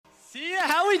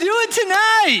we doing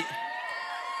tonight?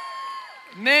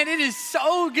 Man, it is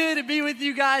so good to be with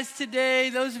you guys today.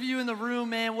 Those of you in the room,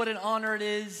 man, what an honor it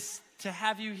is to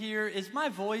have you here. Is my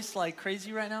voice like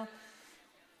crazy right now?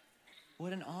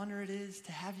 What an honor it is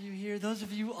to have you here. Those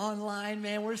of you online,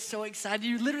 man, we're so excited.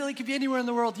 You literally could be anywhere in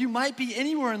the world. You might be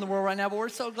anywhere in the world right now, but we're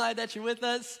so glad that you're with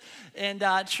us. And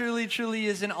truly, truly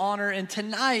is an honor. And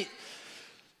tonight,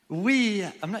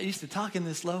 I'm not used to talking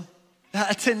this low.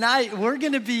 Tonight, we're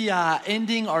going to be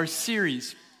ending our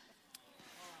series.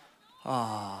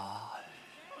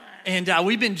 And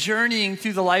we've been journeying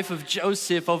through the life of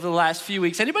Joseph over the last few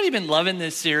weeks. Anybody been loving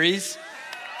this series?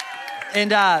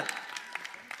 And I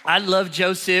love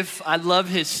Joseph. I love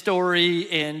his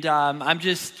story. And I'm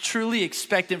just truly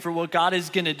expectant for what God is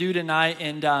going to do tonight.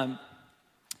 And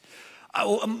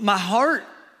my heart,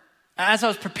 as I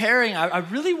was preparing, I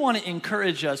really want to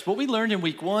encourage us. What we learned in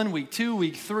week 1, week 2,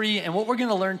 week 3, and what we're going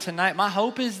to learn tonight, my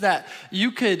hope is that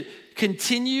you could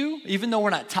continue, even though we're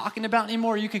not talking about it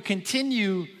anymore, you could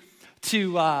continue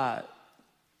to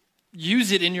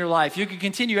use it in your life. You could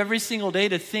continue every single day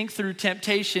to think through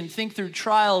temptation, think through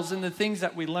trials and the things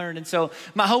that we learned. And so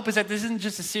my hope is that this isn't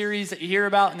just a series that you hear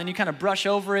about and then you kind of brush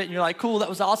over it and you're like, cool, that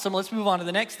was awesome, let's move on to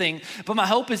the next thing. But my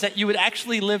hope is that you would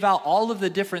actually live out all of the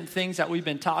different things that we've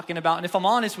been talking about. And if I'm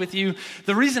honest with you,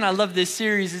 the reason I love this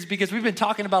series is because we've been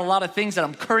talking about a lot of things that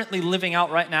I'm currently living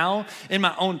out right now in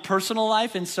my own personal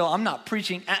life. And so I'm not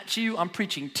preaching at you, I'm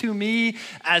preaching to me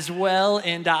as well.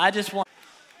 And I just want,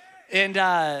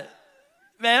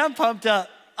 man, I'm pumped up.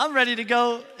 I'm ready to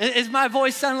go. Is my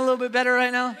voice sounding a little bit better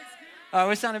right now? All right,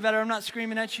 we're sounding better. I'm not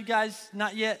screaming at you guys,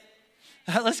 not yet.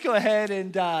 Let's go ahead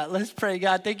and let's pray.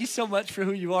 God, thank you so much for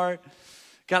who you are.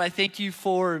 God, I thank you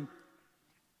for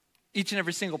each and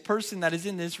every single person that is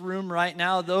in this room right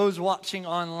now, those watching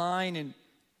online. And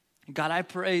God, I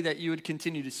pray that you would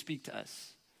continue to speak to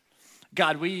us.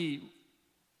 God, we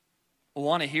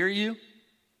want to hear you.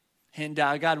 And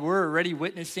God, we're already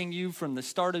witnessing you from the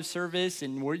start of service,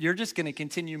 and you're just going to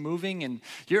continue moving, and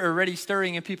you're already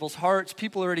stirring in people's hearts.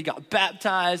 People already got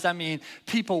baptized. I mean,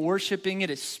 people worshiping. It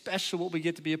is special what we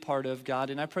get to be a part of, God.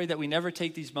 And I pray that we never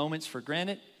take these moments for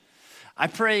granted. I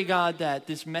pray, God, that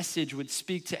this message would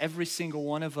speak to every single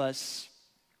one of us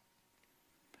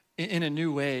in a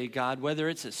new way, God, whether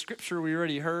it's a scripture we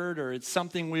already heard or it's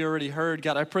something we already heard.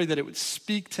 God, I pray that it would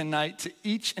speak tonight to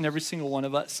each and every single one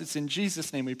of us. It's in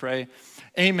Jesus' name we pray.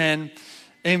 Amen.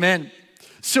 Amen.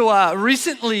 So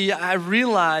recently I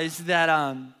realized that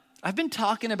I've been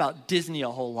talking about Disney a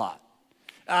whole lot.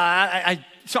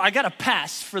 So I got a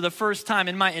pass for the first time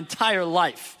in my entire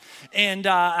life. And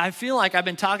I feel like I've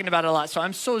been talking about it a lot, so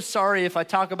I'm so sorry if I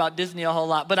talk about Disney a whole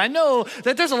lot. But I know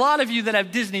that there's a lot of you that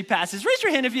have Disney passes. Raise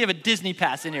your hand if you have a Disney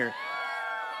pass in here.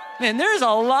 Man, there's a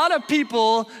lot of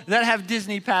people that have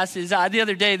Disney passes. The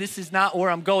other day, this is not where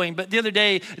I'm going, but the other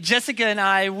day, Jessica and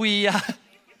I,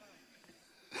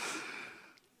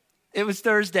 it was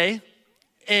Thursday.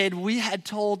 And we had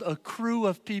told a crew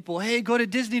of people, hey, go to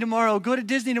Disney tomorrow, go to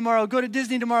Disney tomorrow, go to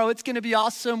Disney tomorrow. It's going to be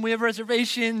awesome. We have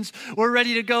reservations. We're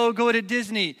ready to go to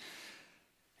Disney.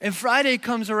 And Friday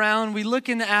comes around. We look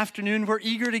in the afternoon. We're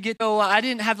eager to get go. I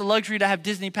didn't have the luxury to have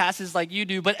Disney passes like you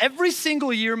do, but every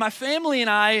single year, my family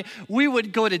and we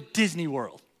would go to Disney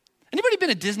World. Anybody been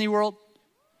to Disney World?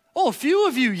 Oh, a few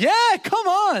of you. Yeah, come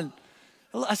on.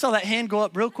 I saw that hand go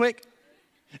up real quick.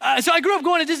 So I grew up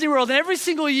going to Disney World, and every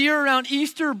single year around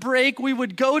Easter break, we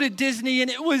would go to Disney,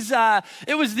 and it was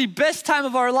the best time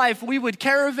of our life. We would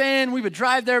caravan, we would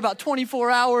drive there about 24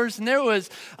 hours, and there was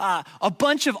a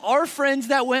bunch of our friends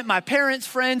that went, my parents'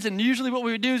 friends, and usually what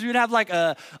we would do is we would have like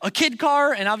a kid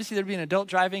car, and obviously there'd be an adult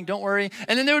driving, don't worry,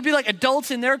 and then there would be like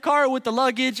adults in their car with the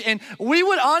luggage, and we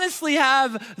would honestly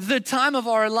have the time of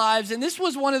our lives, and this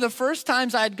was one of the first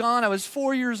times I had gone. I was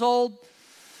 4 years old.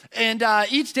 And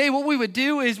each day what we would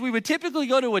do is we would typically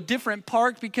go to a different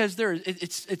park because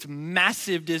it's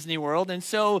massive Disney World. And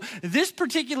so this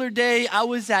particular day I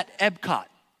was at Epcot.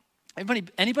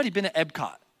 Anybody been to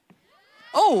Epcot?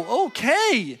 Oh,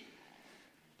 okay.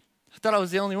 I thought I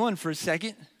was the only one for a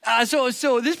second.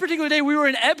 So this particular day we were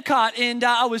in Epcot, and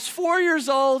I was 4 years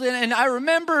old, and I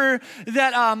remember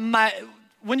that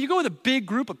when you go with a big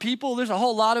group of people, there's a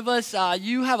whole lot of us,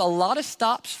 you have a lot of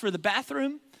stops for the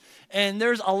bathroom. And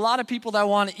there's a lot of people that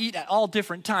want to eat at all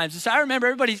different times. So I remember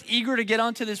everybody's eager to get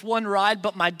onto this one ride,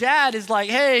 but my dad is like,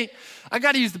 hey, I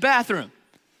got to use the bathroom.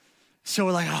 So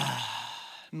we're like,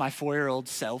 my 4-year-old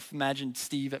self, imagine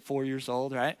Steve at 4 years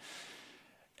old, right?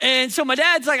 And so my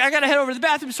dad's like, I got to head over to the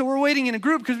bathroom. So we're waiting in a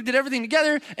group because we did everything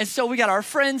together. And so we got our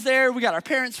friends there. We got our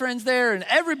parents' friends there. And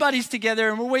everybody's together.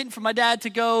 And we're waiting for my dad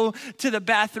to go to the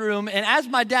bathroom. And as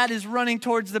my dad is running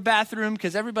towards the bathroom,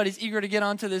 because everybody's eager to get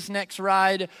onto this next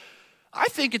ride, I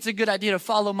think it's a good idea to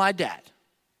follow my dad.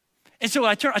 And so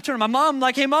I turn to my mom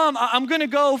like, hey, Mom, I'm going to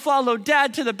go follow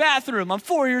Dad to the bathroom. I'm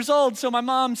 4 years old. So my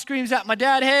mom screams at my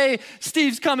dad, hey,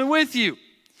 Steve's coming with you.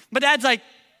 My dad's like,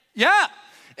 yeah.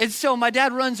 And so my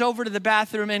dad runs over to the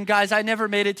bathroom, and guys, I never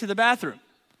made it to the bathroom.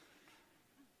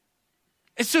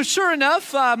 And so sure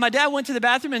enough, my dad went to the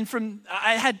bathroom, and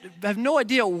I have no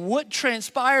idea what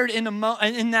transpired in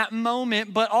that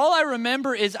moment, but all I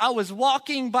remember is I was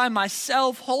walking by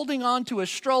myself, holding on to a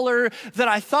stroller that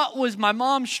I thought was my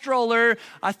mom's stroller.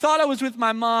 I thought I was with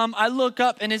my mom. I look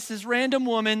up, and it's this random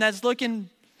woman that's looking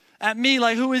at me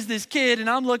like, who is this kid? And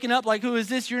I'm looking up like, who is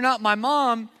this? You're not my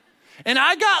mom. And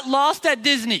I got lost at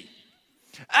Disney.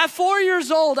 At 4 years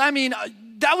old, I mean,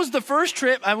 that was the first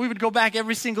trip. We would go back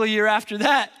every single year after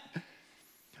that.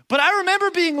 But I remember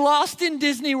being lost in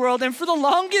Disney World, and for the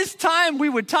longest time, we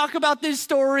would talk about this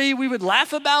story. We would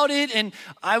laugh about it, and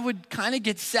I would kind of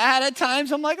get sad at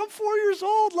times. I'm like, I'm 4 years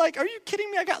old. Like, are you kidding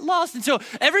me? I got lost. And so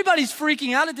everybody's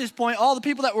freaking out at this point, all the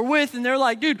people that we're with, and they're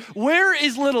like, dude, where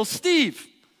is little Steve?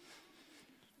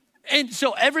 And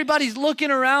so everybody's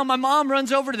looking around. My mom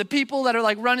runs over to the people that are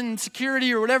like running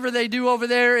security or whatever they do over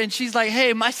there. And she's like,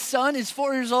 hey, my son is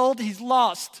 4 years old. He's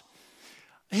lost.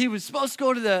 He was supposed to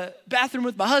go to the bathroom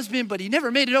with my husband, but he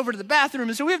never made it over to the bathroom.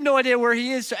 And so we have no idea where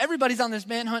he is. So everybody's on this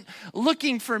manhunt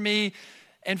looking for me.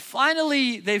 And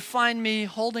finally, they find me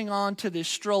holding on to this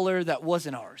stroller that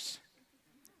wasn't ours.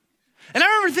 And I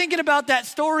remember thinking about that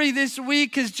story this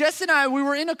week because Jess and I, we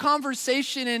were in a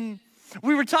conversation and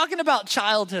we were talking about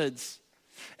childhoods.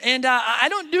 And I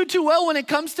don't do too well when it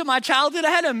comes to my childhood. I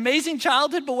had an amazing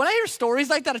childhood, but when I hear stories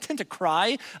like that, I tend to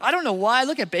cry. I don't know why. I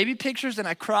look at baby pictures and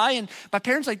I cry, and my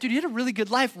parents are like, dude, you had a really good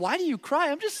life. Why do you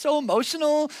cry? I'm just so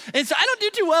emotional. And so I don't do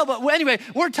too well, but anyway,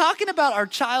 we're talking about our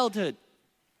childhood.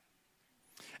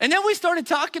 And then we started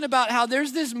talking about how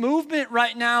there's this movement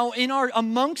right now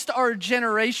amongst our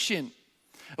generation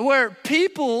where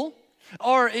people,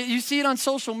 or you see it on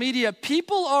social media,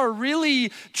 people are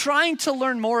really trying to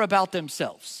learn more about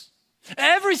themselves.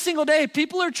 Every single day,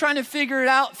 people are trying to figure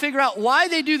out why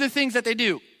they do the things that they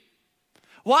do.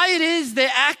 Why it is they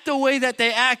act the way that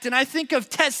they act. And I think of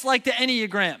tests like the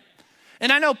Enneagram.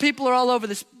 And I know people are all over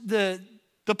the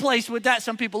place with that.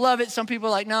 Some people love it. Some people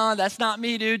are like, no, that's not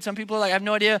me, dude. Some people are like, I have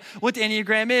no idea what the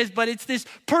Enneagram is. But it's this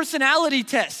personality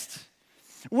test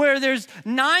where there's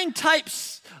 9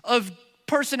 types of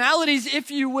personalities, if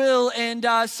you will, and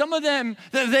some of them,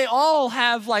 they all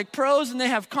have like pros and they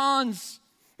have cons.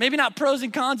 Maybe not pros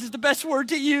and cons is the best word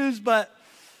to use, but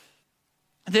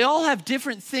they all have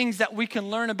different things that we can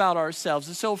learn about ourselves.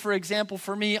 And so, for example,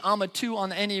 for me, I'm a 2 on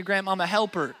the Enneagram. I'm a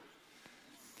helper.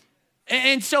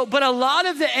 And so, but a lot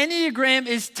of the Enneagram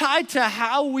is tied to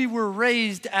how we were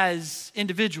raised as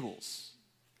individuals.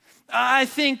 I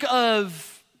think of,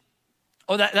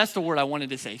 that's the word I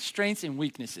wanted to say, strengths and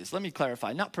weaknesses. Let me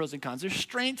clarify, not pros and cons. There's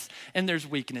strengths and there's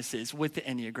weaknesses with the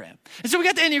Enneagram. And so we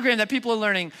got the Enneagram that people are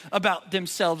learning about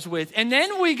themselves with. And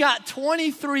then we got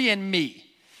 23andMe.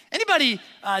 Anybody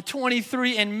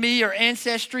 23andMe or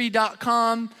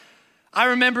Ancestry.com? I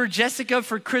remember Jessica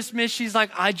for Christmas, she's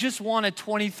like, I just want a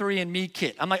 23andMe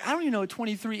kit. I'm like, I don't even know what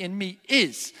 23andMe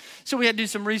is. So we had to do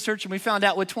some research and we found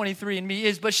out what 23andMe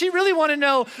is. But she really wanted to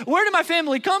know, where did my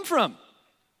family come from?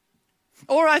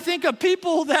 Or I think of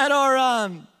people that are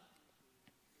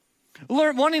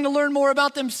wanting to learn more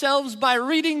about themselves by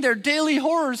reading their daily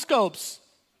horoscopes.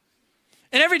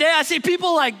 And every day I see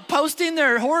people like posting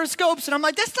their horoscopes and I'm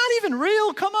like, that's not even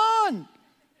real, come on.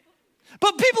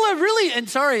 But people are really, and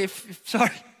sorry.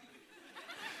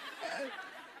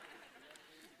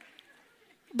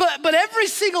 But every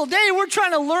single day we're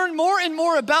trying to learn more and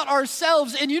more about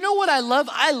ourselves. And you know what I love?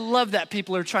 I love that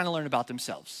people are trying to learn about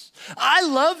themselves. I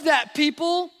love that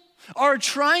people are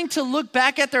trying to look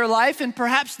back at their life and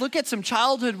perhaps look at some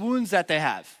childhood wounds that they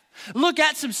have. Look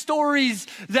at some stories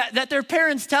that their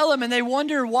parents tell them and they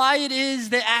wonder why it is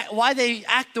why they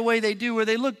act the way they do, or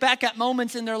they look back at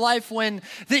moments in their life when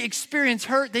they experience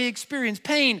hurt, they experience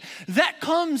pain. That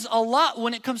comes a lot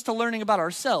when it comes to learning about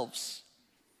ourselves.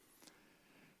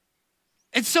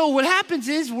 And so what happens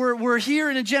is we're here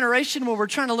in a generation where we're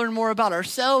trying to learn more about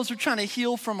ourselves. We're trying to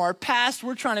heal from our past.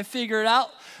 We're trying to figure it out,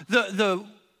 the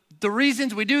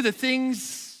reasons we do the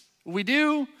things we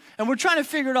do. And we're trying to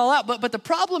figure it all out. But the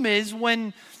problem is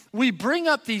when we bring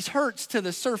up these hurts to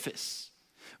the surface,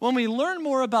 when we learn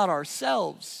more about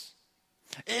ourselves,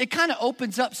 it kind of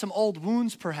opens up some old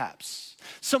wounds perhaps,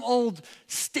 some old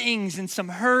stings and some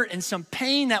hurt and some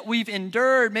pain that we've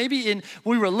endured. Maybe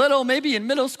we were little, maybe in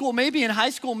middle school, maybe in high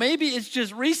school, maybe it's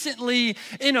just recently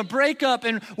in a breakup,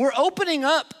 and we're opening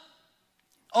up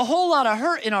a whole lot of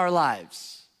hurt in our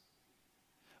lives.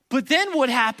 But then what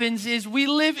happens is we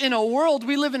live in a world,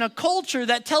 we live in a culture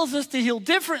that tells us to heal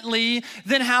differently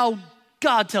than how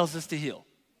God tells us to heal.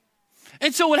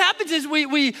 And so what happens is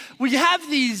we have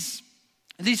these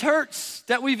hurts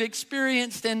that we've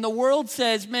experienced, and the world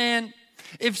says, man,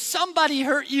 if somebody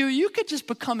hurt you, you could just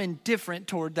become indifferent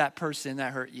toward that person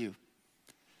that hurt you.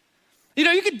 You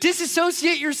know, you could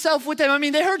disassociate yourself with them. I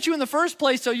mean, they hurt you in the first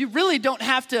place, so you really don't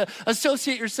have to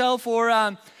associate yourself, or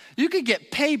you could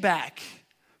get payback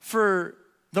for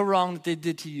the wrong that they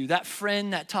did to you. That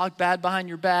friend that talked bad behind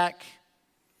your back,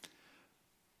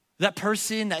 that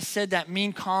person that said that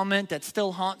mean comment that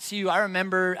still haunts you. I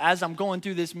remember as I'm going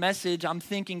through this message, I'm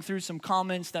thinking through some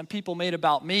comments that people made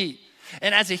about me.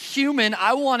 And as a human,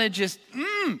 I want to just,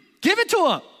 give it to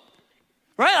them,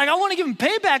 right? Like I want to give them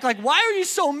payback. Like, why are you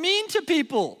so mean to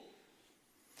people?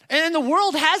 And then the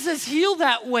world has us heal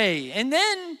that way. And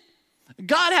then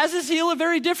God has us heal a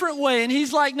very different way. And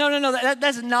he's like, no,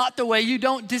 that's not the way. You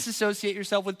don't disassociate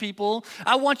yourself with people.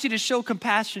 I want you to show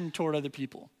compassion toward other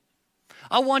people.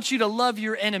 I want you to love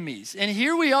your enemies. And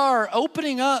here we are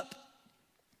opening up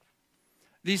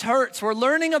these hurts. We're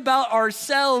learning about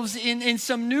ourselves in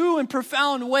some new and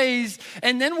profound ways.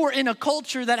 And then we're in a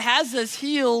culture that has us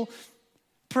heal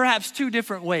perhaps two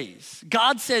different ways.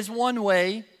 God says one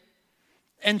way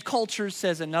and culture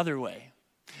says another way.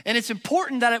 And it's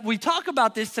important that we talk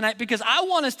about this tonight because I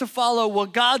want us to follow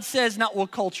what God says, not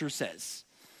what culture says.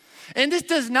 And this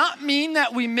does not mean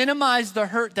that we minimize the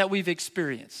hurt that we've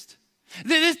experienced.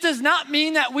 This does not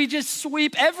mean that we just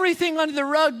sweep everything under the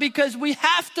rug because we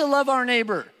have to love our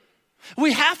neighbor.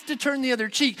 We have to turn the other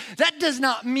cheek. That does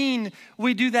not mean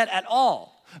we do that at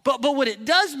all. But what it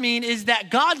does mean is that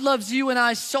God loves you and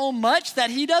I so much that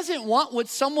he doesn't want what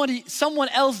someone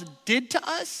else did to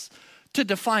us to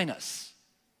define us.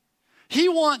 He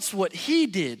wants what he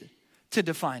did to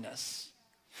define us.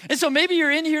 And so maybe you're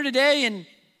in here today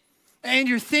and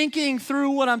you're thinking through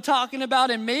what I'm talking about,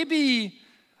 and maybe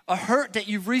a hurt that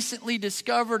you've recently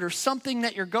discovered or something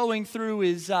that you're going through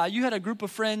is you had a group of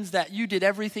friends that you did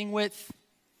everything with,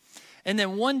 and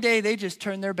then one day they just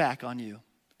turned their back on you.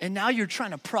 And now you're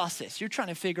trying to process. You're trying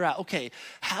to figure out, okay,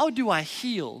 how do I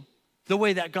heal the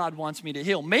way that God wants me to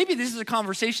heal? Maybe this is a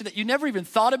conversation that you never even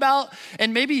thought about,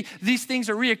 and maybe these things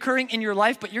are reoccurring in your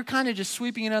life, but you're kind of just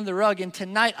sweeping it under the rug. And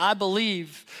tonight, I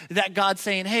believe that God's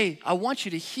saying, hey, I want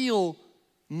you to heal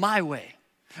my way.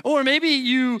 Or maybe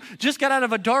you just got out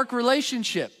of a dark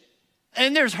relationship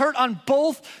and there's hurt on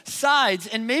both sides,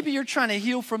 and maybe you're trying to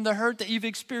heal from the hurt that you've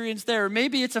experienced there. Or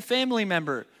maybe it's a family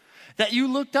member that you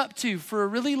looked up to for a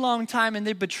really long time and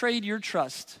they betrayed your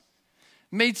trust,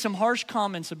 made some harsh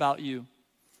comments about you.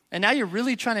 And now you're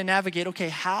really trying to navigate, okay,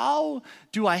 how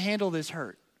do I handle this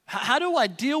hurt? How do I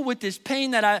deal with this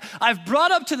pain that I've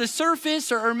brought up to the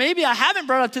surface, or maybe I haven't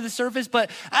brought up to the surface,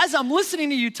 but as I'm listening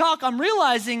to you talk, I'm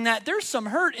realizing that there's some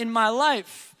hurt in my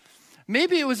life.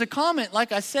 Maybe it was a comment,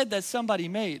 like I said, that somebody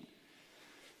made.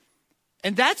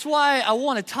 And that's why I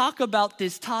want to talk about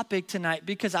this topic tonight,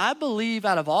 because I believe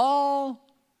out of all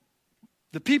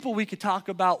the people we could talk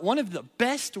about, one of the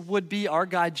best would be our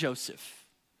guy Joseph.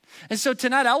 And so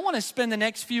tonight I want to spend the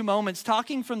next few moments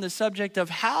talking from the subject of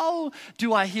how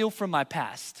do I heal from my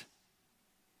past?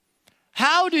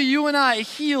 How do you and I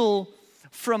heal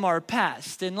from our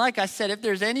past? And like I said, if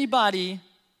there's anybody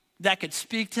that could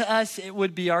speak to us, it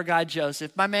would be our guy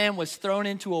Joseph. My man was thrown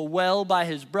into a well by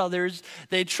his brothers.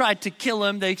 They tried to kill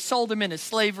him. They sold him into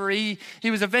slavery.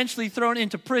 He was eventually thrown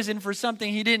into prison for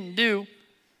something he didn't do.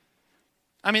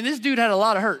 I mean, this dude had a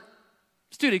lot of hurt.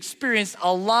 This dude experienced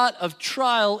a lot of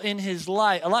trials in his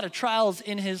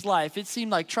life. It seemed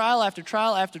like trial after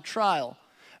trial after trial,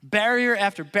 barrier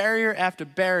after barrier after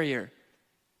barrier.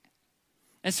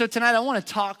 And so tonight I want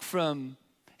to talk from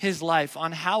his life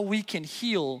on how we can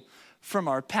heal from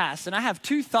our past. And I have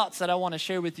two thoughts that I want to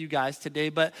share with you guys today.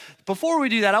 But before we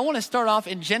do that, I want to start off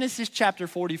in Genesis chapter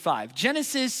 45.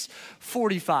 Genesis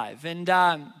 45. And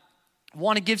I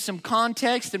want to give some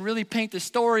context and really paint the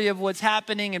story of what's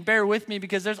happening, and bear with me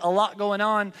because there's a lot going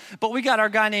on. But we got our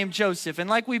guy named Joseph, and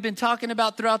like we've been talking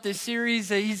about throughout this series,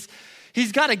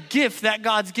 he's got a gift that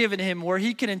God's given him where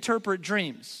he can interpret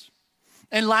dreams.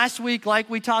 And last week, like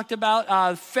we talked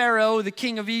about, Pharaoh, the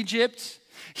king of Egypt,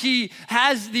 He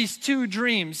has these two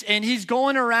dreams, and he's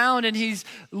going around and he's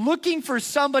looking for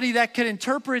somebody that could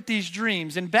interpret these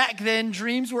dreams. And back then,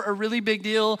 dreams were a really big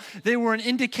deal. They were an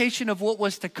indication of what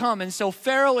was to come. And so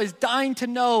Pharaoh is dying to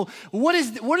know, what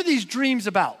are these dreams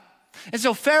about? And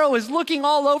so Pharaoh is looking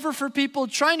all over for people,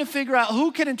 trying to figure out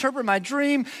who can interpret my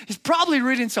dream. He's probably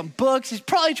reading some books. He's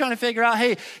probably trying to figure out,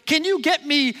 hey, can you get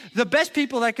me the best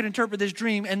people that can interpret this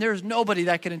dream? And there's nobody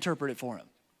that can interpret it for him.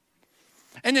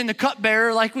 And then the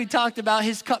cupbearer, like we talked about,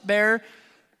 his cupbearer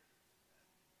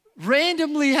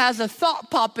randomly has a thought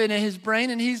pop into his brain,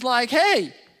 and he's like,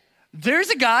 hey, there's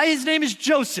a guy, his name is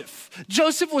Joseph.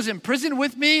 Joseph was in prison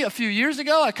with me a few years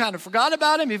ago. I kind of forgot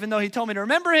about him, even though he told me to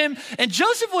remember him. And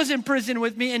Joseph was in prison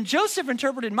with me, and Joseph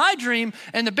interpreted my dream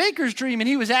and the baker's dream, and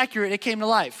he was accurate. It came to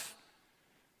life.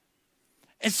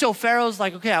 And so Pharaoh's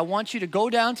like, okay, I want you to go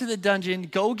down to the dungeon,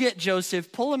 go get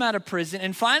Joseph, pull him out of prison.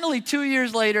 And finally, 2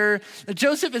 years later,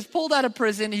 Joseph is pulled out of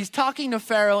prison. He's talking to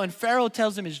Pharaoh, and Pharaoh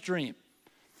tells him his dream.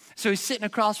 So he's sitting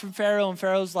across from Pharaoh, and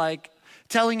Pharaoh's like,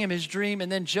 telling him his dream, and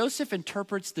then Joseph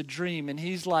interprets the dream, and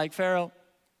he's like, Pharaoh,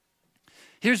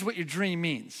 here's what your dream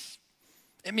means.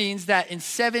 It means that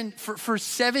for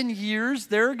 7 years,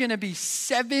 there are gonna be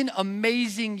 7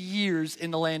 amazing years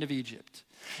in the land of Egypt.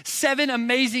 7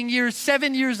 amazing years,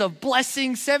 7 years of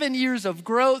blessing, 7 years of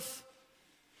growth,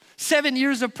 7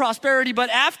 years of prosperity. But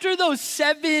after those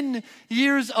 7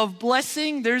 years of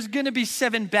blessing, there's gonna be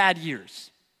 7 bad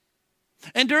years.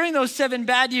 And during those 7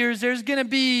 bad years, there's gonna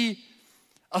be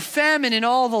a famine in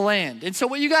all the land. And so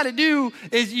what you got to do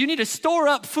is you need to store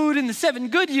up food in the 7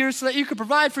 good years so that you can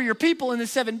provide for your people in the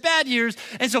 7 bad years.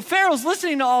 And so Pharaoh's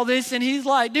listening to all this, and he's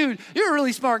like, dude, you're a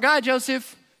really smart guy,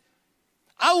 Joseph.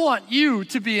 I want you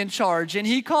to be in charge. And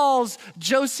he calls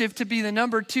Joseph to be the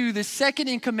number 2, the second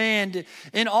in command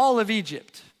in all of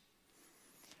Egypt.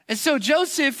 And so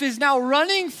Joseph is now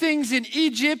running things in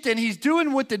Egypt, and he's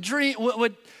doing what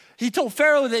he told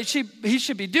Pharaoh that he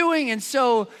should be doing. And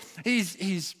so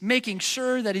he's making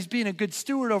sure that he's being a good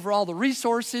steward over all the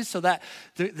resources so that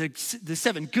the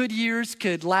 7 good years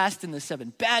could last in the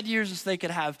 7 bad years so they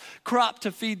could have crop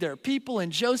to feed their people.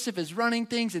 And Joseph is running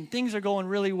things, and things are going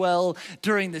really well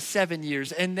during the 7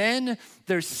 years. And then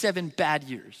there's 7 bad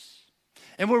years.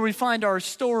 And where we find our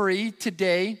story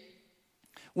today,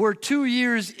 we're 2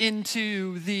 years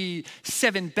into the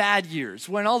 7 bad years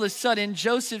when all of a sudden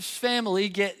Joseph's family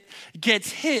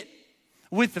gets hit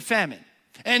with the famine.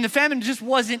 And the famine just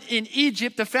wasn't in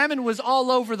Egypt. The famine was all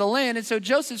over the land. And so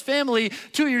Joseph's family,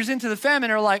 2 years into the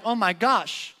famine, are like, oh my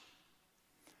gosh.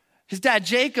 His dad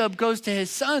Jacob goes to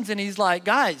his sons and he's like,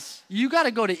 guys, you got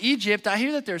to go to Egypt. I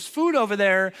hear that there's food over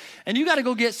there, and you got to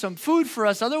go get some food for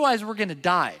us. Otherwise, we're going to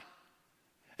die.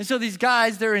 And so these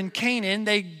guys, they're in Canaan.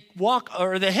 They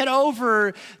head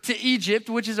over to Egypt,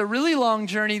 which is a really long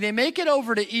journey. They make it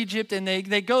over to Egypt, and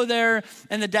they go there,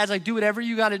 and the dad's like, do whatever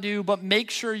you got to do, but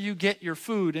make sure you get your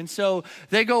food. And so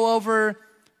they go over,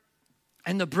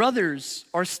 and the brothers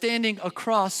are standing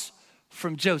across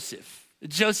from Joseph.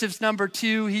 Joseph's number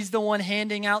 2, he's the one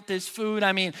handing out this food.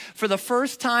 I mean, for the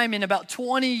first time in about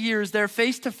 20 years, they're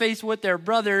face to face with their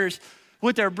brother,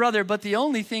 but the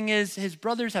only thing is his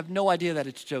brothers have no idea that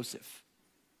it's Joseph.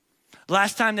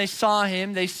 Last time they saw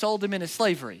him, they sold him into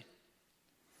slavery.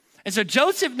 And so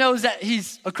Joseph knows that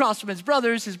he's across from his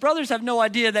brothers. His brothers have no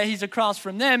idea that he's across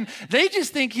from them. They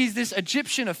just think he's this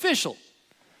Egyptian official.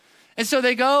 And so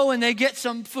they go and they get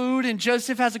some food, and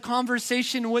Joseph has a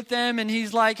conversation with them, and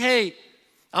he's like, hey,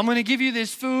 I'm going to give you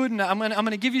this food, and I'm going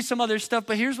to give you some other stuff,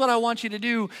 but here's what I want you to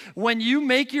do. When you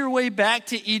make your way back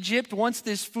to Egypt, once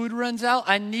this food runs out,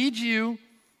 I need you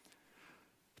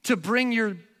to bring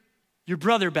your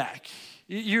brother back.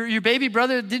 Your baby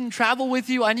brother didn't travel with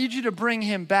you. I need you to bring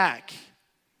him back.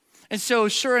 And so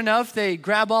sure enough, they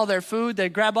grab all their food, they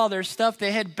grab all their stuff,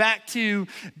 they head back to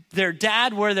their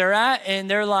dad where they're at, and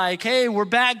they're like, hey, we're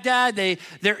back, Dad.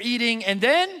 They're eating, and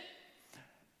then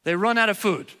they run out of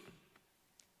food.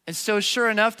 And so sure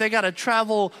enough, they got to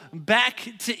travel back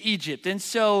to Egypt. And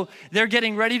so they're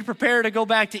getting ready to prepare to go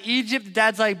back to Egypt. The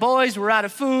dad's like, boys, we're out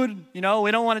of food. We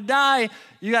don't want to die.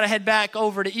 You got to head back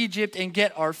over to Egypt and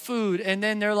get our food. And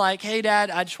then they're like, hey, Dad,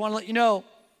 I just want to let you know,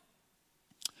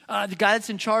 the guy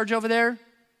that's in charge over there,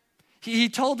 he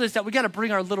told us that we got to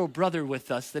bring our little brother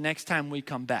with us the next time we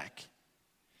come back.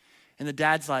 And the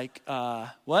dad's like,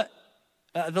 what?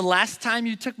 The last time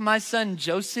you took my son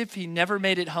Joseph, he never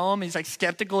made it home. He's like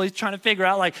skeptical. He's trying to figure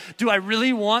out, like, do I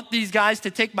really want these guys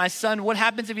to take my son? What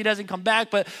happens if he doesn't come back?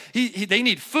 But they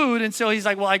need food. And so he's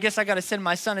like, well, I guess I got to send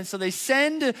my son. And so he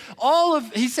sends all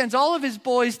of his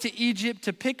boys to Egypt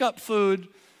to pick up food.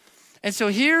 And so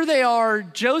here they are,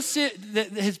 Joseph,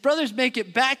 his brothers make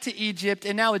it back to Egypt,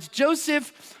 and now it's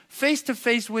Joseph face to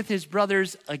face with his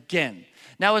brothers again.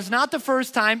 Now, it's not the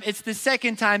first time, it's the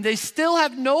second time. They still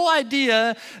have no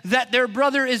idea that their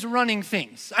brother is running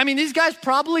things. I mean, these guys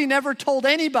probably never told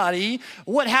anybody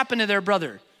what happened to their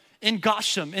brother in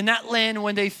Goshen, in that land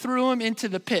when they threw him into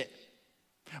the pit,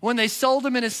 when they sold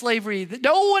him into slavery.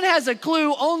 No one has a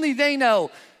clue, only they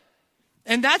know.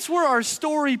 And that's where our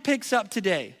story picks up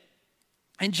today.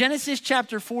 In Genesis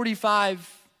chapter 45,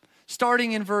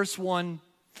 starting in verse 1,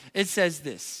 it says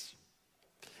this.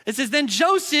 It says, then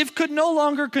Joseph could no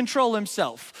longer control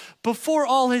himself before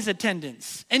all his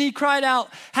attendants. And he cried out,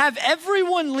 have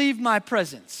everyone leave my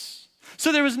presence.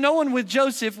 So there was no one with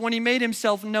Joseph when he made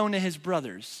himself known to his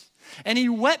brothers. And he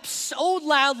wept so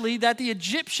loudly that the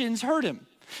Egyptians heard him.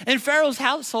 And Pharaoh's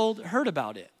household heard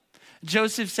about it.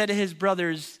 Joseph said to his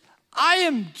brothers, I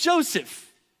am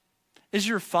Joseph. Is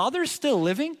your father still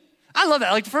living? I love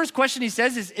that. Like the first question he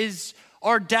says is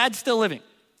our dad still living?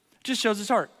 Just shows his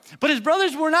heart. But his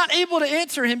brothers were not able to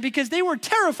answer him because they were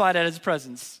terrified at his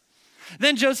presence.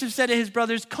 Then Joseph said to his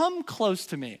brothers, come close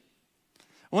to me.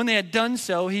 When they had done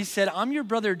so, he said, I'm your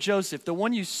brother Joseph, the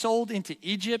one you sold into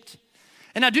Egypt.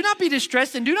 And now do not be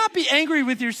distressed and do not be angry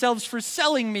with yourselves for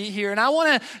selling me here. And I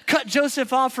want to cut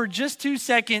Joseph off for just 2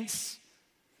 seconds.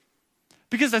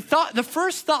 Because the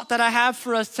first thought that I have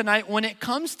for us tonight when it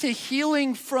comes to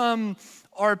healing from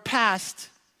our past,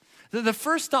 the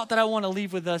first thought that I want to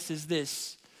leave with us is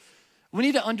this. We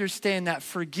need to understand that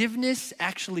forgiveness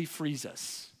actually frees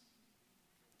us.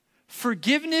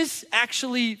 Forgiveness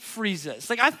actually frees us.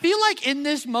 Like I feel like in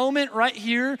this moment right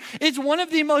here, it's one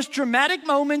of the most dramatic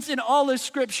moments in all of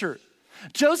Scripture.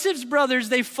 Joseph's brothers,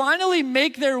 they finally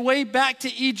make their way back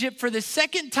to Egypt for the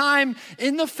second time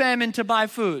in the famine to buy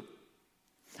food.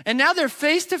 And now they're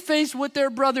face to face with their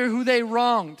brother who they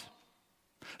wronged,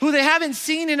 who they haven't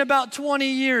seen in about 20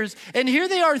 years. And here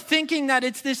they are thinking that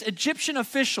it's this Egyptian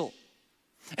official.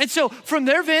 And so from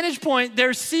their vantage point,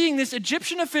 they're seeing this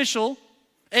Egyptian official,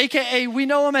 AKA we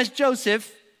know him as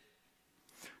Joseph,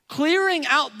 clearing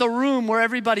out the room where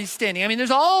everybody's standing. I mean, there's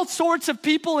all sorts of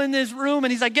people in this room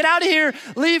and he's like, get out of here,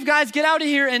 leave guys, get out of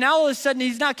here. And now all of a sudden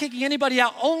he's not kicking anybody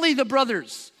out, only the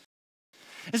brothers.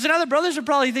 And so now the brothers are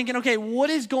probably thinking, okay,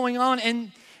 what is going on?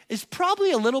 And it's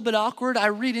probably a little bit awkward. I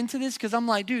read into this because I'm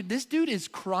like, dude, this dude is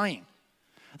crying.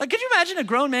 Like, could you imagine a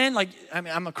grown man? Like, I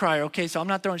mean, I'm a crier, okay, so I'm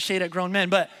not throwing shade at grown men,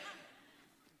 but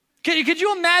could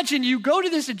you imagine you go to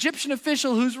this Egyptian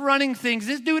official who's running things.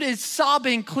 This dude is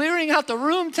sobbing, clearing out the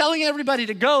room, telling everybody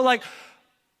to go. Like,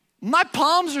 my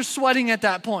palms are sweating at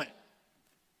that point.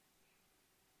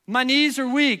 My knees are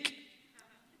weak.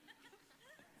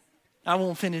 I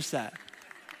won't finish that.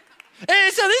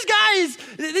 And so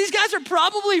these guys are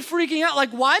probably freaking out. Like,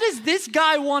 why does this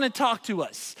guy want to talk to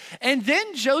us? And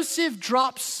then Joseph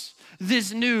drops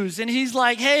this news and he's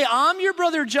like, hey, I'm your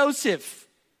brother Joseph.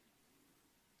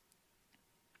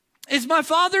 Is my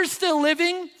father still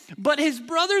living? But his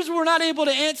brothers were not able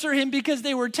to answer him because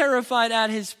they were terrified at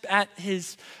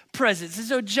his presence. And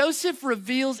so Joseph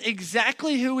reveals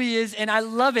exactly who he is, and I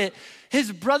love it.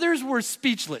 His brothers were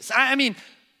speechless. I mean,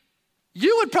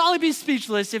 you would probably be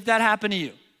speechless if that happened to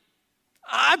you.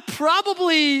 I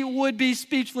probably would be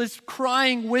speechless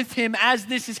crying with him as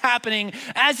this is happening,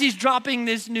 as he's dropping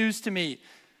this news to me.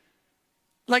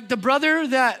 Like the brother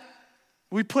that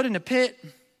we put in a pit,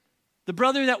 the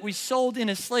brother that we sold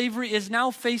into slavery is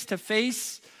now face to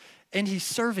face and he's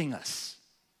serving us.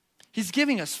 He's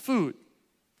giving us food.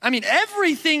 I mean,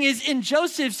 everything is in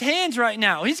Joseph's hands right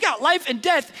now. He's got life and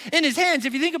death in his hands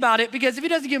if you think about it, because if he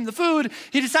doesn't give him the food,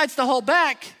 he decides to hold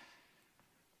back.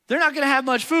 They're not going to have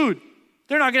much food.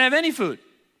 They're not going to have any food.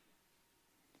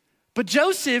 But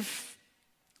Joseph,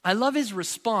 I love his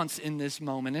response in this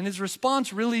moment, and his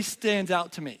response really stands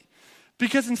out to me.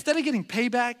 Because instead of getting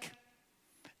payback,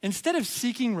 instead of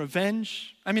seeking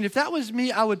revenge, I mean, if that was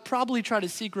me, I would probably try to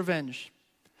seek revenge.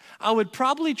 I would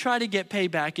probably try to get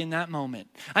payback in that moment.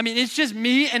 I mean, it's just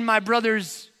me and my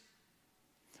brothers,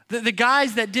 the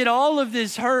guys that did all of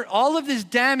this hurt, all of this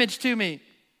damage to me.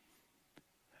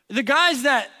 The guys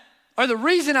that are the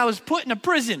reason I was put in a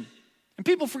prison and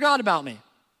people forgot about me.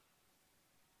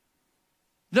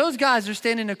 Those guys are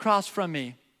standing across from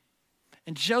me.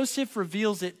 And Joseph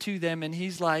reveals it to them and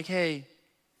he's like, hey,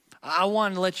 I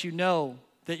want to let you know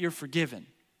that you're forgiven.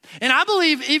 And I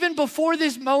believe even before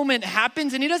this moment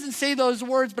happens, and he doesn't say those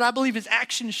words, but I believe his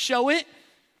actions show it.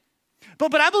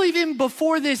 But I believe even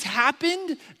before this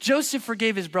happened, Joseph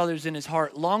forgave his brothers in his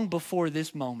heart long before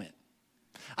this moment.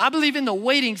 I believe in the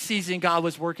waiting season, God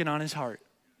was working on his heart.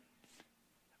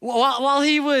 While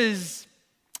he was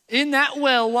in that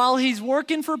well, while he's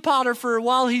working for Potiphar,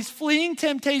 while he's fleeing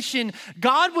temptation,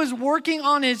 God was working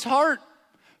on his heart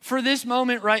for this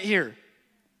moment right here.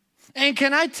 And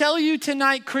can I tell you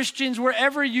tonight, Christians,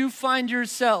 wherever you find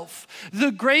yourself,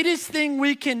 the greatest thing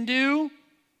we can do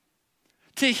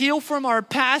to heal from our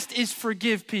past is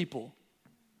forgive people.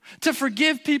 To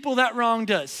forgive people that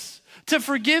wronged us. To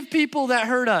forgive people that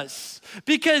hurt us.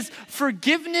 Because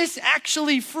forgiveness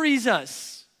actually frees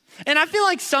us. And I feel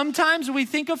like sometimes we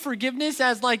think of forgiveness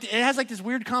as like, it has like this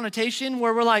weird connotation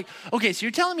where we're like, okay, so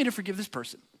you're telling me to forgive this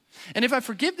person. And if I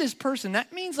forgive this person,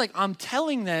 that means like I'm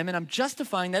telling them and I'm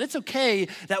justifying that it's okay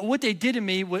that what they did to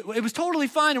me, it was totally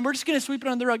fine and we're just gonna sweep it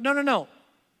under the rug. No.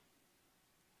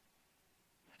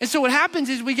 And so what happens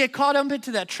is we get caught up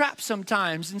into that trap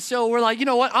sometimes. And so we're like, you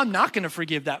know what? I'm not gonna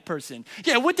forgive that person.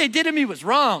 Yeah, what they did to me was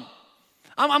wrong.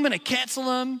 I'm gonna cancel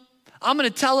them. I'm gonna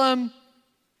tell them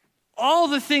all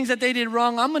the things that they did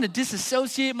wrong. I'm gonna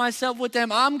disassociate myself with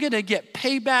them. I'm gonna get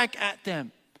payback at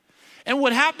them. And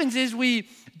what happens is we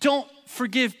don't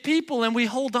forgive people and we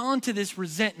hold on to this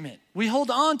resentment. We hold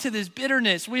on to this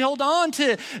bitterness. We hold on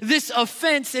to this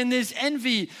offense and this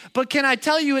envy. But can I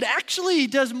tell you, it actually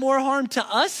does more harm to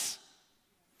us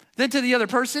than to the other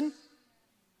person.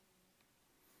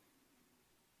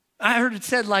 I heard it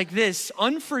said like this: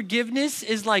 unforgiveness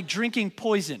is like drinking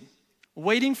poison,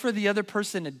 waiting for the other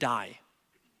person to die.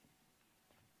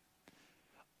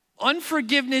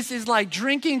 Unforgiveness is like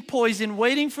drinking poison,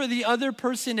 waiting for the other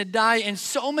person to die. And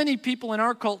so many people in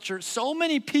our culture, so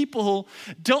many people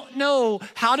don't know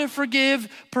how to forgive,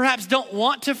 perhaps don't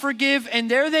want to forgive,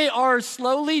 and there they are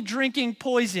slowly drinking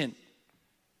poison,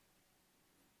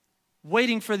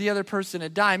 waiting for the other person to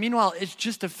die. Meanwhile, it's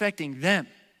just affecting them.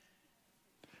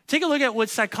 Take a look at what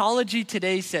Psychology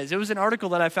Today says. It was an article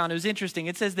that I found. It was interesting.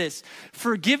 It says this: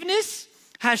 forgiveness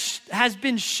has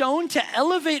been shown to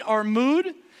elevate our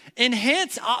mood,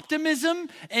 enhance optimism,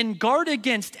 and guard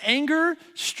against anger,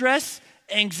 stress,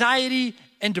 anxiety,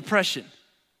 and depression.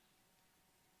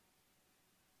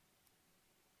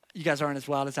 You guys aren't as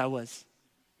wild as I was.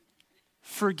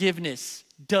 Forgiveness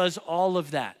does all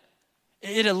of that.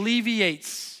 It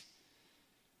alleviates.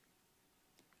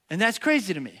 And that's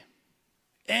crazy to me.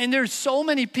 And there's so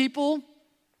many people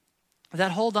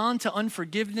that hold on to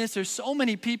unforgiveness. There's so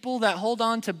many people that hold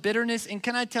on to bitterness. And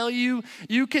can I tell you,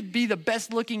 you could be the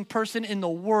best looking person in the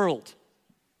world,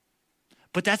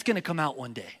 but that's gonna come out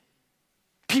one day.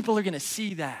 People are gonna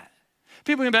see that.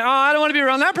 People are gonna be, oh, I don't wanna be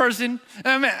around that person.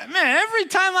 Man, every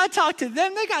time I talk to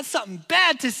them, they got something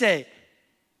bad to say.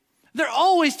 They're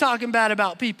always talking bad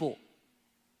about people.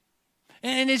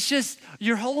 And it's just,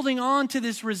 you're holding on to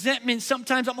this resentment.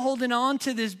 Sometimes I'm holding on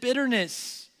to this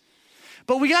bitterness.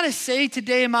 But we gotta say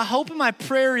today, and my hope and my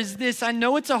prayer is this: I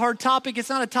know it's a hard topic. It's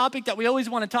not a topic that we always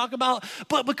wanna talk about,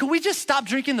 but can we just stop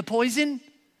drinking the poison?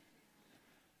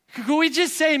 Can we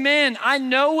just say, man, I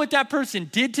know what that person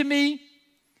did to me.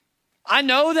 I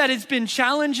know that it's been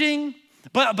challenging,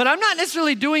 but I'm not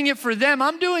necessarily doing it for them.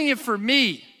 I'm doing it for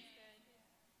me.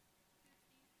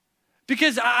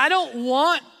 Because I don't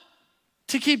want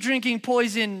to keep drinking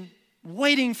poison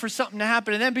waiting for something to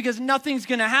happen to them, because nothing's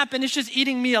gonna happen. It's just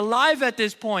eating me alive at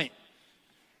this point.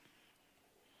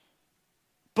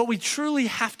 But we truly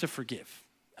have to forgive.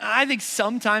 I think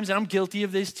sometimes, and I'm guilty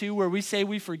of this too, where we say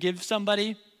we forgive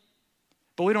somebody,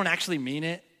 but we don't actually mean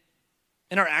it.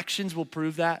 And our actions will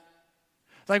prove that.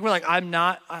 Like we're like,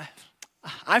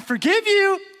 I forgive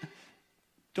you.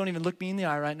 Don't even look me in the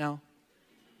eye right now.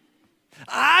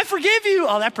 I forgive you.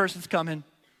 Oh, that person's coming.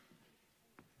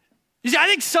 You see, I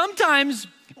think sometimes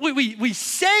we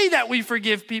say that we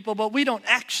forgive people, but we don't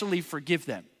actually forgive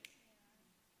them.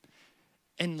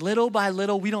 And little by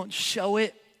little, we don't show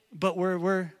it, but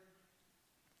we're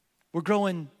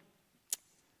growing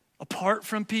apart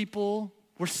from people.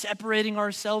 We're separating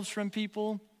ourselves from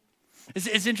people.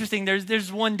 It's interesting.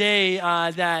 There's one day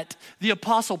that the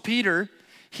Apostle Peter,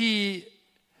 he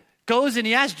goes and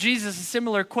he asks Jesus a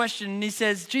similar question, and he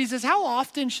says, Jesus, how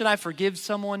often should I forgive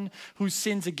someone who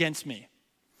sins against me?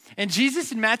 And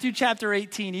Jesus in Matthew chapter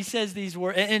 18, he says these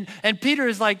words, and Peter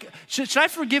is like, should I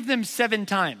forgive them 7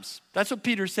 times? That's what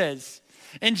Peter says.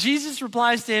 And Jesus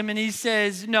replies to him and he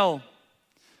says, no,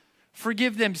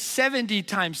 forgive them 70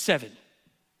 times 7.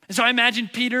 And so I imagine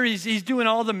Peter, he's doing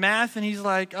all the math and he's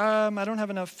like, I don't have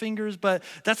enough fingers, but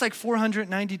that's like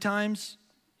 490 times.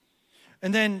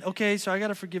 And then, okay, so I got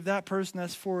to forgive that person.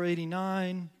 That's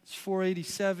 489, it's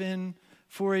 487,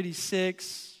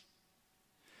 486.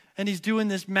 And he's doing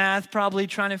this math, probably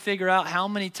trying to figure out how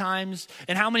many times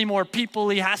and how many more people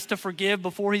he has to forgive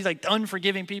before he's like done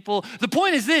forgiving people. The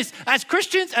point is this: as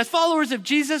Christians, as followers of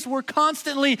Jesus, we're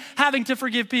constantly having to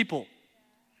forgive people.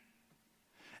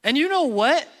 And you know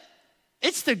what?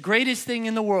 It's the greatest thing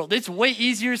in the world. It's way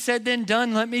easier said than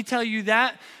done, let me tell you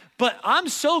that. But I'm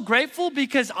so grateful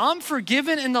because I'm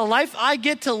forgiven in the life I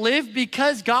get to live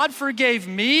because God forgave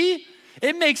me.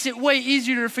 It makes it way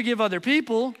easier to forgive other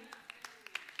people.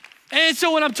 And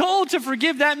so when I'm told to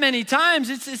forgive that many times,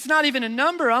 it's not even a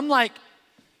number. I'm like,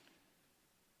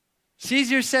 it's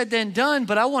easier said than done,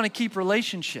 but I want to keep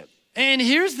relationship. And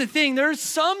here's the thing, there's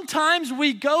sometimes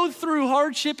we go through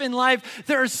hardship in life.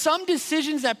 There are some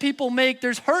decisions that people make.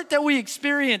 There's hurt that we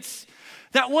experience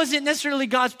that wasn't necessarily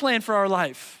God's plan for our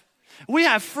life. We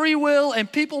have free will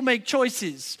and people make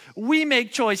choices. We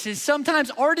make choices. Sometimes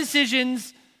our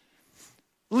decisions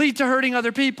lead to hurting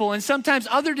other people, and sometimes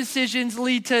other decisions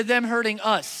lead to them hurting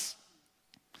us.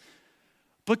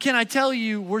 But can I tell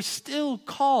you, we're still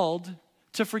called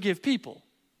to forgive people.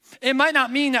 It might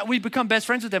not mean that we become best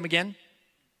friends with them again.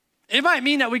 It might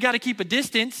mean that we got to keep a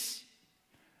distance.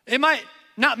 It might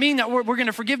not mean that we're going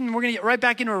to forgive them and we're going to get right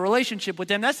back into a relationship with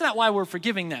them. That's not why we're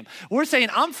forgiving them. We're saying,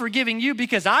 I'm forgiving you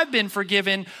because I've been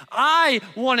forgiven. I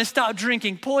want to stop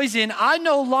drinking poison. I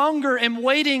no longer am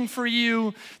waiting for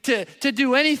you to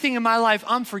do anything in my life.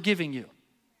 I'm forgiving you.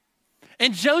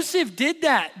 And Joseph did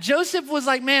that. Joseph was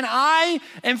like, man, I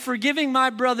am forgiving my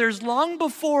brothers long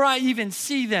before I even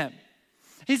see them.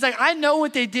 He's like, I know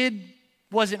what they did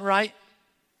wasn't right.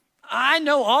 I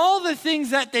know all the things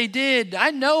that they did.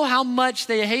 I know how much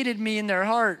they hated me in their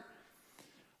heart.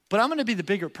 But I'm going to be the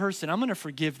bigger person. I'm going to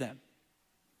forgive them.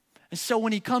 And so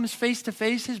when he comes face to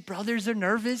face, his brothers are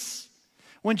nervous.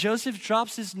 When Joseph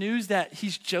drops this news that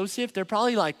he's Joseph, they're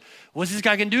probably like, what's this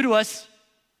guy going to do to us?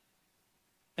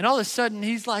 And all of a sudden,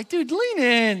 he's like, dude, lean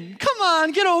in. Come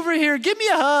on, get over here. Give me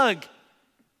a hug.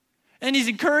 And he's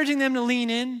encouraging them to lean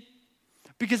in.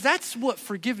 Because that's what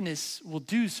forgiveness will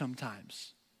do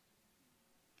sometimes.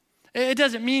 It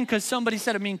doesn't mean because somebody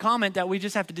said a mean comment that we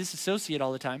just have to disassociate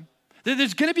all the time.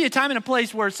 There's going to be a time and a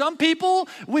place where some people,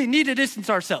 we need to distance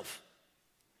ourselves.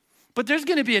 But there's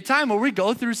going to be a time where we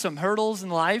go through some hurdles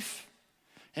in life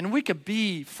and we could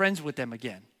be friends with them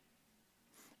again.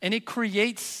 And it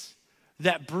creates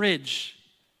that bridge.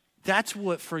 That's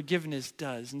what forgiveness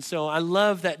does. And so I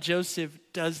love that Joseph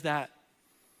does that.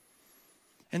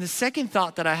 And the second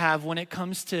thought that I have when it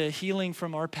comes to healing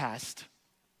from our past,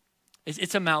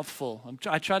 it's a mouthful.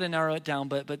 I try to narrow it down,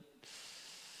 but you're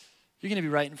going to be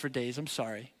writing for days. I'm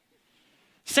sorry.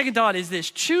 Second thought is this: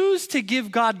 choose to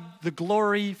give God the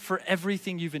glory for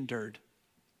everything you've endured.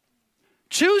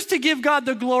 Choose to give God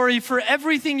the glory for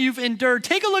everything you've endured.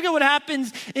 Take a look at what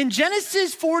happens in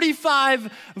Genesis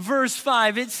 45, verse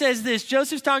 5. It says this.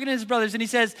 Joseph's talking to his brothers and he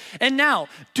says, and now,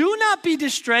 do not be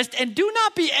distressed and do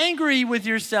not be angry with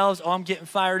yourselves. Oh, I'm getting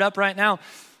fired up right now.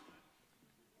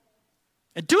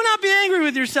 And do not be angry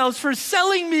with yourselves for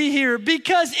selling me here,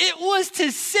 because it was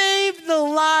to save the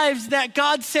lives that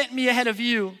God sent me ahead of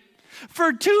you.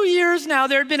 For 2 years now,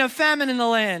 there had been a famine in the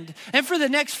land. And for the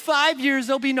next 5 years,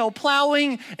 there'll be no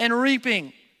plowing and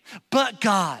reaping. But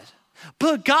God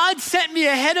sent me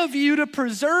ahead of you to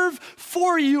preserve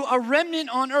for you a remnant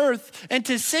on earth and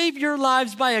to save your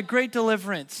lives by a great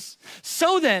deliverance.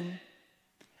 So then,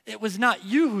 it was not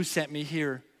you who sent me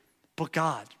here, but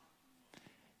God.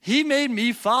 He made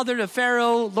me father to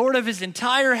Pharaoh, lord of his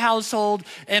entire household,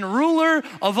 and ruler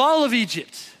of all of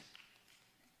Egypt.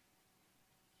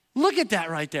 Look at that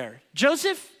right there.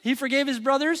 Joseph, he forgave his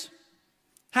brothers,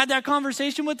 had that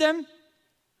conversation with them.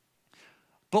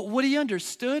 But what he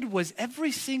understood was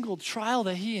every single trial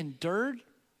that he endured,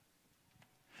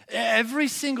 every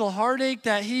single heartache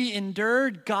that he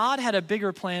endured, God had a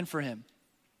bigger plan for him.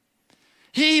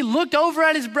 He looked over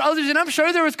at his brothers, and I'm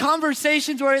sure there was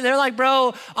conversations where they're like,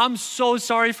 bro, I'm so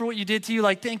sorry for what you did to you.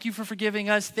 Like, thank you for forgiving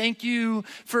us. Thank you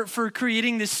for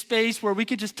creating this space where we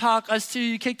could just talk, us two.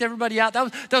 You kicked everybody out.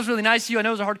 That was really nice of you. I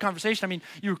know it was a hard conversation. I mean,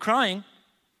 you were crying.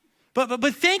 But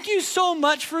thank you so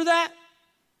much for that.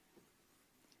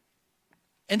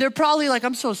 And they're probably like,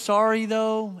 I'm so sorry,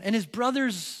 though. And his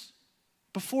brothers,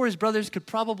 before his brothers could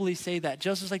probably say that,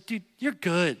 Joseph's like, dude, you're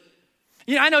good.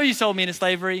 You know, I know you sold me into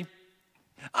slavery.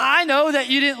 I know that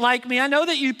you didn't like me. I know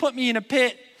that you put me in a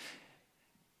pit.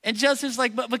 And Joseph's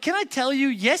like, but can I tell you,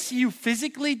 yes, you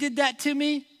physically did that to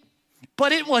me,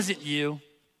 but it wasn't you.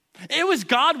 It was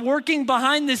God working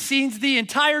behind the scenes the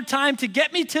entire time to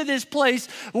get me to this place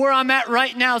where I'm at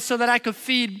right now so that I could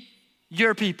feed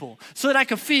your people, so that I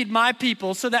could feed my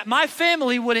people, so that my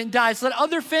family wouldn't die, so that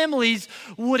other families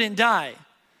wouldn't die.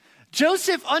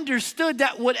 Joseph understood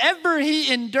that whatever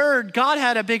he endured, God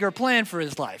had a bigger plan for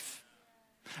his life.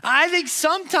 I think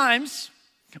sometimes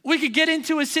we could get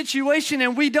into a situation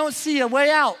and we don't see a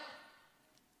way out.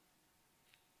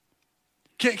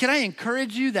 Can I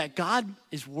encourage you that God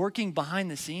is working behind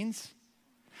the scenes?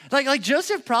 Like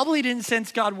Joseph probably didn't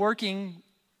sense God working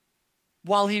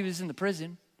while he was in the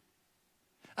prison.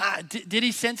 Did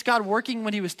he sense God working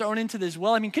when he was thrown into this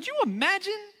well? I mean, could you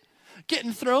imagine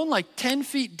getting thrown like 10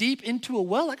 feet deep into a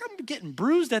well? Like, I'm getting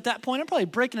bruised at that point. I'm probably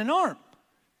breaking an arm.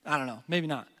 I don't know, maybe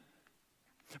not.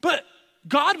 But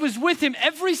God was with him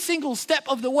every single step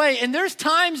of the way. And there's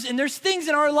times and there's things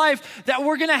in our life that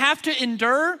we're gonna have to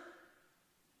endure.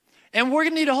 And we're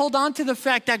gonna need to hold on to the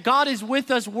fact that God is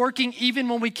with us working even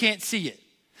when we can't see it.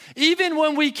 Even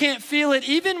when we can't feel it,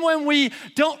 even when we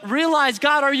don't realize,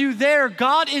 God, are you there?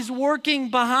 God is working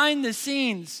behind the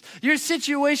scenes. Your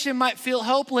situation might feel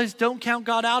hopeless. Don't count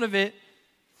God out of it.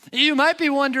 You might be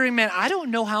wondering, man, I don't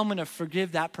know how I'm gonna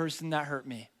forgive that person that hurt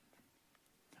me.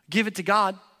 Give it to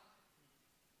God.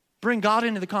 Bring God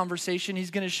into the conversation.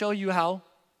 He's gonna show you how.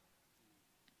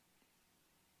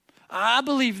 I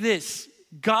believe this.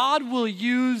 God will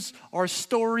use our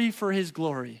story for his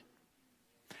glory.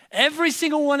 Every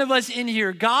single one of us in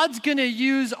here, God's gonna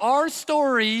use our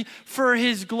story for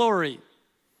his glory.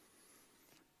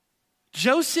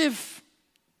 Joseph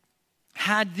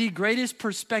had the greatest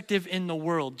perspective in the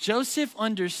world. Joseph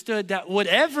understood that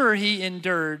whatever he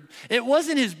endured, it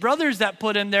wasn't his brothers that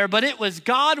put him there, but it was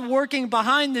God working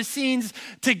behind the scenes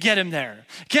to get him there.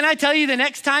 Can I tell you, the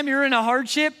next time you're in a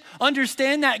hardship,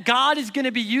 understand that God is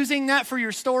gonna be using that for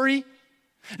your story.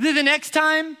 The next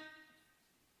time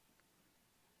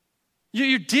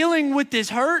you're dealing with this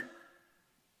hurt,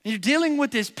 you're dealing with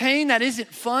this pain that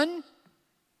isn't fun,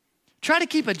 try to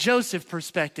keep a Joseph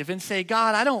perspective and say,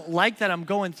 God, I don't like that I'm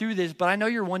going through this, but I know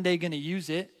you're one day gonna use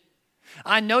it.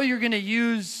 I know you're gonna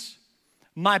use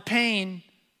my pain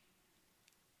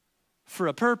for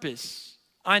a purpose.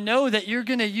 I know that you're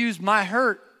gonna use my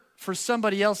hurt for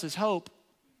somebody else's hope.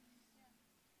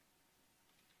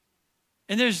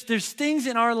 And there's things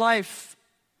in our life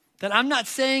that I'm not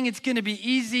saying it's gonna be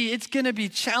easy, it's gonna be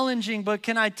challenging, but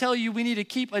can I tell you, we need to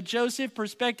keep a Joseph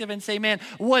perspective and say, man,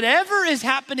 whatever is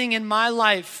happening in my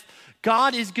life,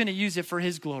 God is gonna use it for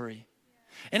his glory.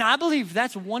 And I believe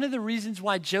that's one of the reasons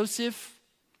why Joseph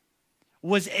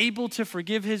was able to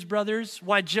forgive his brothers,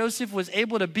 why Joseph was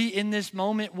able to be in this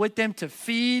moment with them to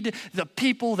feed the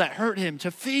people that hurt him, to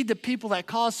feed the people that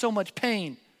caused so much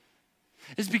pain,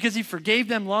 is because he forgave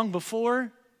them long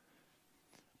before.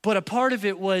 But a part of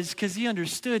it was because he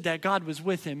understood that God was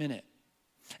with him in it.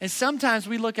 And sometimes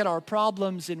we look at our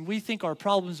problems and we think our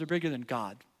problems are bigger than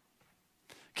God.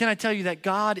 Can I tell you that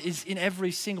God is in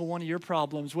every single one of your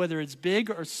problems, whether it's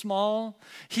big or small?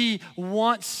 He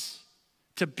wants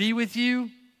to be with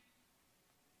you,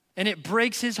 and it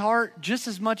breaks his heart just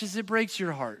as much as it breaks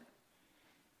your heart.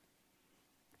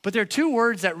 But there are two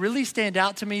words that really stand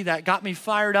out to me that got me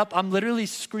fired up. I'm literally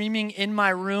screaming in my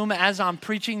room as I'm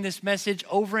preaching this message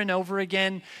over and over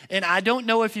again. And I don't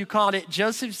know if you caught it.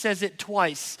 Joseph says it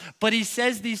twice, but he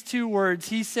says these two words.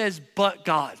 He says, but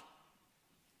God.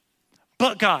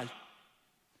 But God.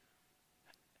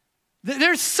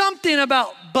 There's something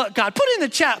about but God. Put in the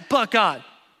chat, but God.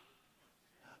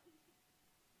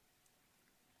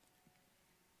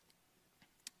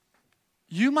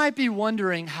 You might be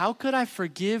wondering, how could I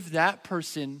forgive that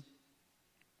person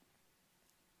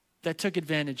that took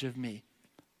advantage of me?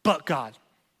 But God.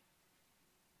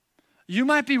 You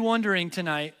might be wondering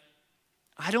tonight,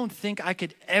 I don't think I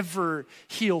could ever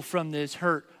heal from this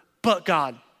hurt, but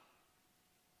God.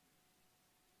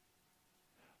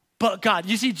 But God.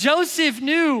 You see, Joseph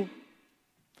knew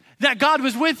that God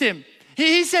was with him.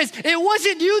 He says, it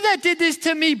wasn't you that did this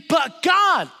to me, but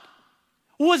God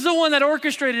was the one that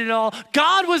orchestrated it all.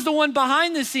 God was the one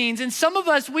behind the scenes. And some of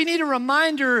us, we need a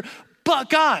reminder,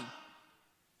 but God.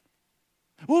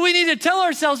 Well, we need to tell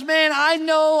ourselves, man, I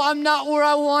know I'm not where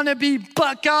I want to be,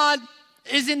 but God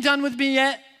isn't done with me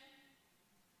yet.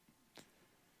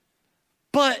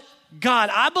 But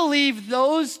God, I believe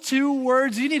those two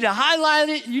words, you need to highlight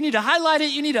it, you need to underline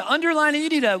it, you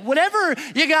need to, whatever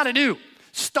you got to do,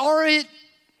 star it.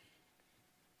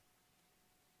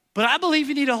 But I believe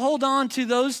you need to hold on to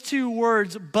those two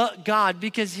words, but God,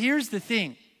 because here's the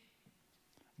thing.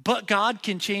 But God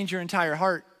can change your entire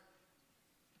heart,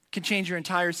 can change your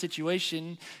entire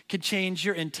situation, can change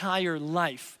your entire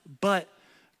life, but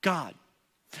God.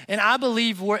 And I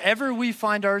believe wherever we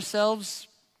find ourselves,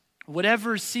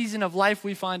 whatever season of life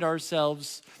we find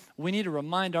ourselves, we need to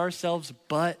remind ourselves,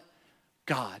 but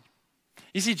God.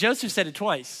 You see, Joseph said it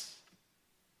twice.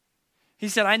 He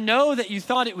said, I know that you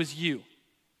thought it was you,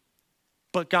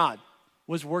 but God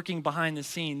was working behind the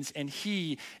scenes, and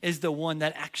he is the one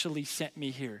that actually sent me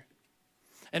here.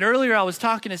 And earlier I was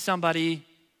talking to somebody,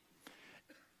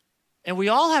 And we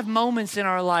all have moments in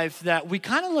our life that we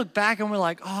kind of look back and we're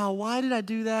like, oh, why did I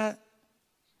do that?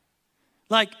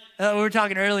 Like we were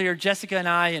talking earlier, Jessica and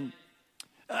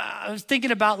I was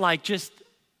thinking about like just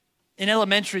in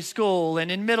elementary school and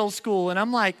in middle school, and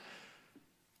I'm like,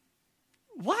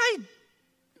 what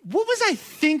was I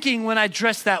thinking when I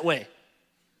dressed that way?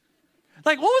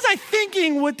 Like, what was I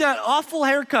thinking with that awful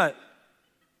haircut?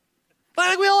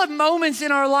 Like, we all have moments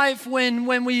in our life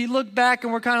when we look back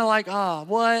and we're kind of like,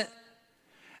 what?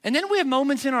 And then we have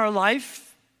moments in our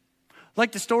life,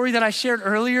 like the story that I shared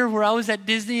earlier where I was at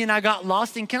Disney and I got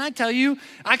lost. And can I tell you,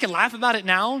 I can laugh about it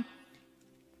now,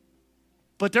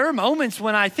 but there are moments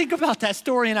when I think about that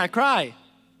story and I cry.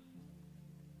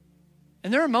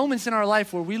 And there are moments in our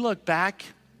life where we look back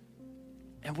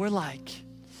and we're like,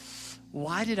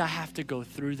 why did I have to go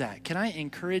through that? Can I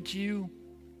encourage you?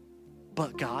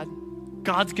 But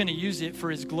God's gonna use it for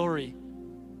his glory.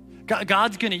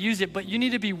 God's gonna use it, but you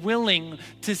need to be willing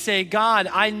to say, God,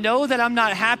 I know that I'm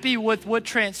not happy with what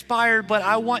transpired, but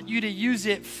I want you to use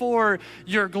it for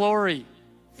your glory.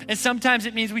 And sometimes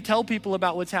it means we tell people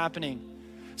about what's happening.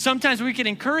 Sometimes we can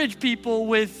encourage people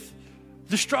with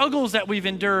the struggles that we've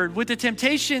endured, with the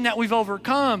temptation that we've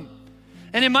overcome.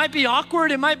 And it might be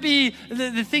awkward, it might be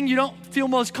the thing you don't feel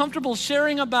most comfortable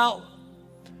sharing about,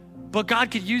 but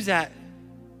God could use that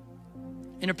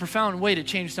in a profound way to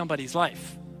change somebody's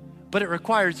life. But it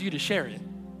requires you to share it.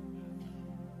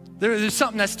 There's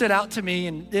something that stood out to me,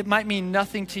 and it might mean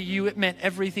nothing to you. It meant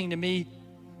everything to me.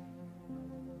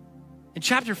 In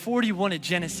chapter 41 of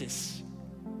Genesis,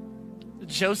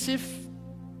 Joseph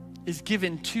is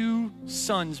given two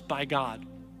sons by God,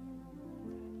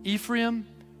 Ephraim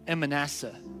and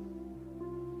Manasseh.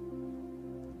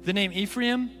 The name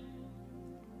Ephraim,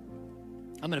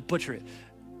 I'm going to butcher it.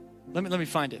 Let me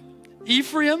find it.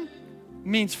 Ephraim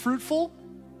means fruitful.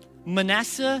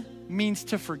 Manasseh means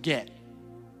to forget.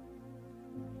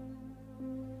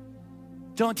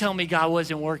 Don't tell me God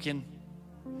wasn't working.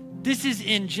 This is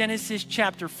in Genesis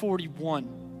chapter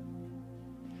 41.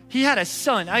 He had a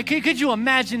son. Could you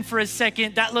imagine for a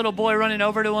second that little boy running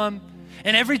over to him?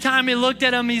 And every time he looked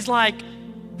at him, he's like,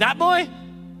 that boy?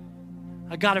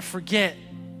 I got to forget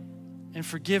and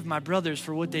forgive my brothers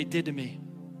for what they did to me.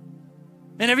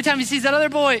 And every time he sees that other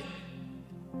boy,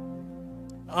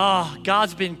 oh,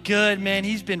 God's been good, man.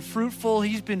 He's been fruitful.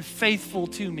 He's been faithful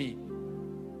to me.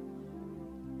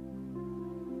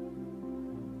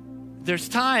 There's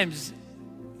times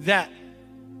that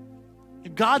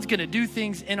God's going to do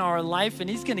things in our life and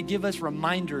he's going to give us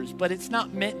reminders, but it's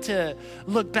not meant to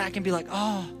look back and be like,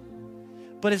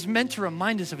 but it's meant to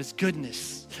remind us of his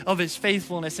goodness, of his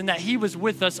faithfulness, and that he was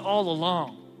with us all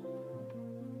along.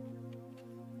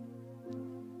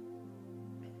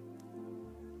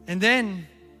 And then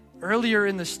earlier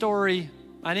in the story,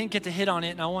 I didn't get to hit on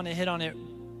it, and I want to hit on it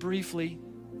briefly.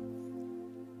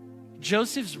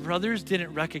 Joseph's brothers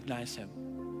didn't recognize him.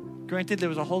 Granted, there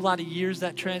was a whole lot of years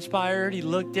that transpired. He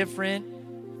looked different.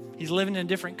 He's living in a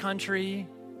different country.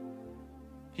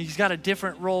 He's got a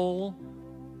different role.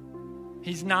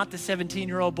 He's not the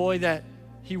 17-year-old boy that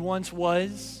he once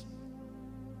was.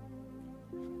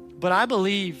 But I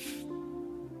believe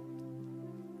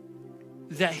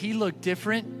that he looked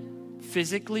different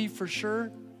physically for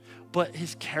sure, but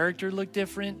his character looked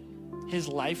different. His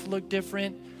life looked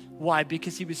different. Why?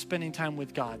 Because he was spending time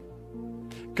with God.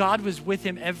 God was with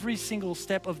him every single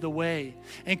step of the way.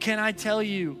 And can I tell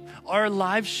you, our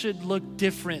lives should look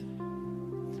different.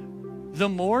 The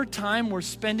more time we're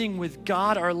spending with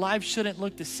God, our lives shouldn't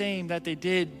look the same that they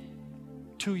did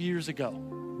 2 years ago.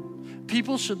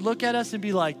 People should look at us and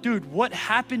be like, dude, what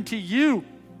happened to you?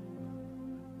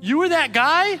 You were that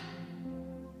guy?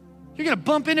 You're gonna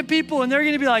bump into people and they're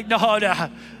gonna be like, no,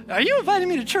 are you inviting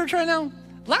me to church right now?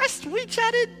 Last we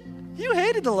chatted, you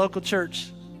hated the local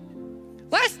church.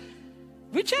 Last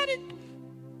we chatted,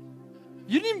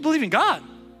 you didn't even believe in God.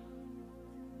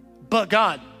 But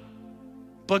God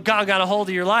got a hold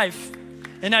of your life,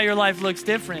 and now your life looks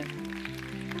different.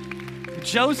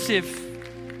 Joseph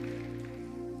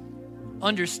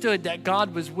understood that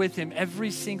God was with him every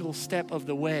single step of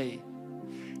the way.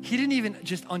 He didn't even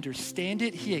just understand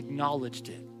it, he acknowledged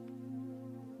it.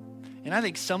 And I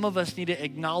think some of us need to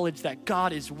acknowledge that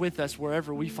God is with us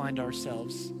wherever we find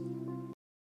ourselves.